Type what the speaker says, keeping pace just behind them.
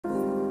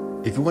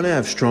If you want to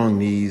have strong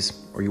knees,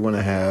 or you want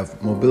to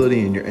have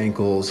mobility in your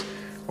ankles,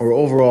 or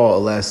overall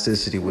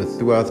elasticity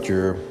throughout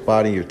your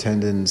body, your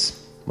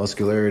tendons,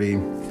 muscularity,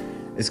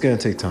 it's going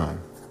to take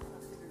time.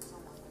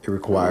 It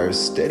requires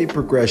steady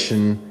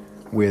progression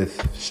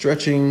with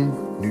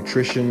stretching,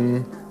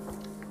 nutrition,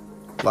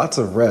 lots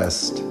of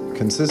rest,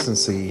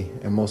 consistency,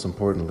 and most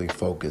importantly,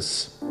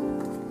 focus.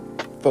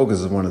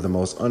 Focus is one of the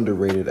most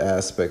underrated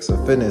aspects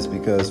of fitness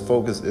because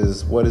focus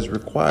is what is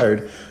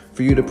required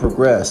for you to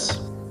progress.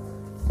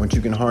 Once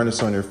you can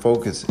harness on your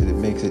focus, it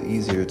makes it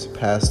easier to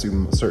pass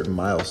through certain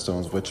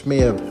milestones which may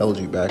have held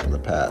you back in the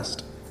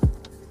past.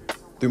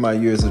 Through my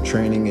years of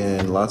training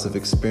and lots of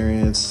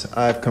experience,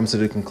 I've come to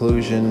the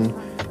conclusion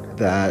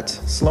that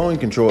slow and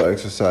control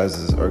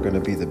exercises are going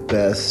to be the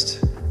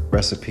best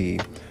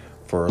recipe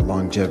for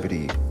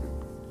longevity.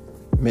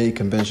 Many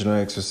conventional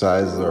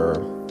exercises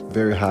are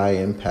very high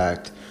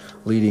impact,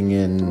 leading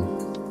in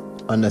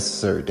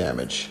unnecessary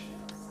damage.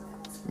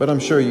 But I'm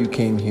sure you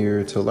came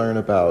here to learn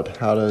about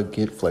how to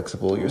get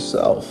flexible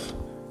yourself.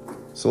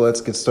 So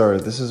let's get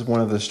started. This is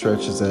one of the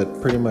stretches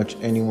that pretty much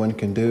anyone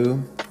can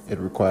do. It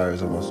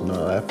requires almost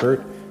no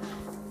effort.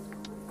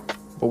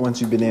 But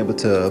once you've been able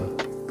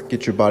to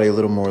get your body a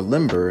little more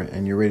limber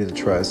and you're ready to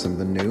try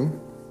something new,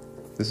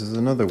 this is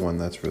another one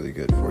that's really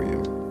good for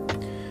you.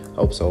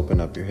 Helps open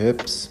up your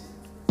hips,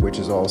 which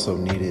is also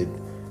needed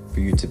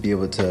for you to be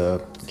able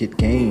to get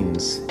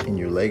gains in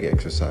your leg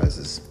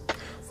exercises.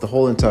 The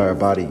whole entire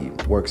body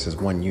works as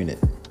one unit.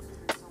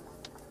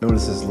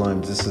 Notice this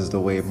lunge. This is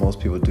the way most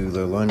people do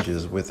their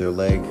lunges, with their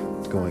leg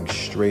going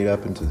straight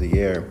up into the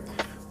air.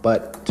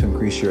 But to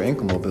increase your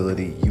ankle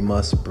mobility, you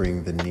must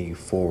bring the knee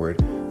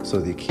forward. So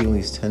the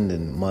Achilles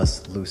tendon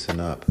must loosen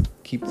up.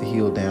 Keep the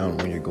heel down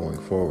when you're going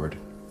forward.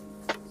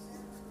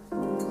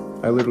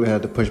 I literally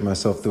had to push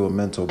myself through a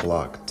mental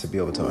block to be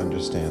able to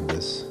understand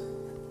this.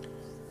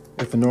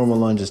 If a normal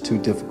lunge is too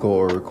difficult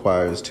or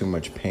requires too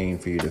much pain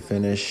for you to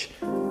finish,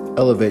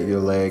 elevate your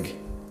leg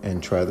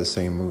and try the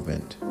same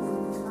movement.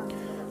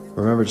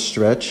 Remember to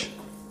stretch.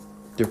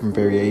 Different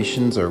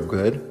variations are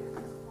good.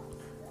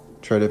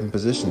 Try different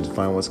positions.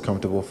 Find what's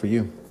comfortable for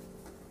you.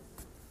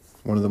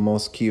 One of the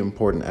most key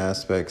important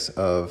aspects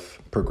of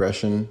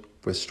progression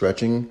with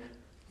stretching,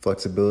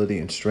 flexibility,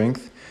 and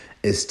strength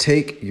is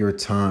take your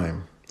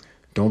time.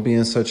 Don't be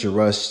in such a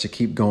rush to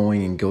keep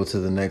going and go to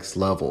the next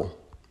level.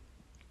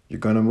 You're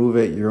going to move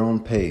at your own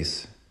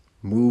pace.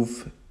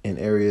 Move in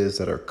areas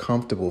that are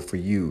comfortable for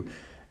you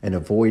and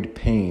avoid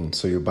pain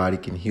so your body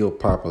can heal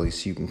properly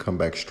so you can come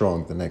back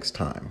strong the next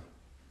time.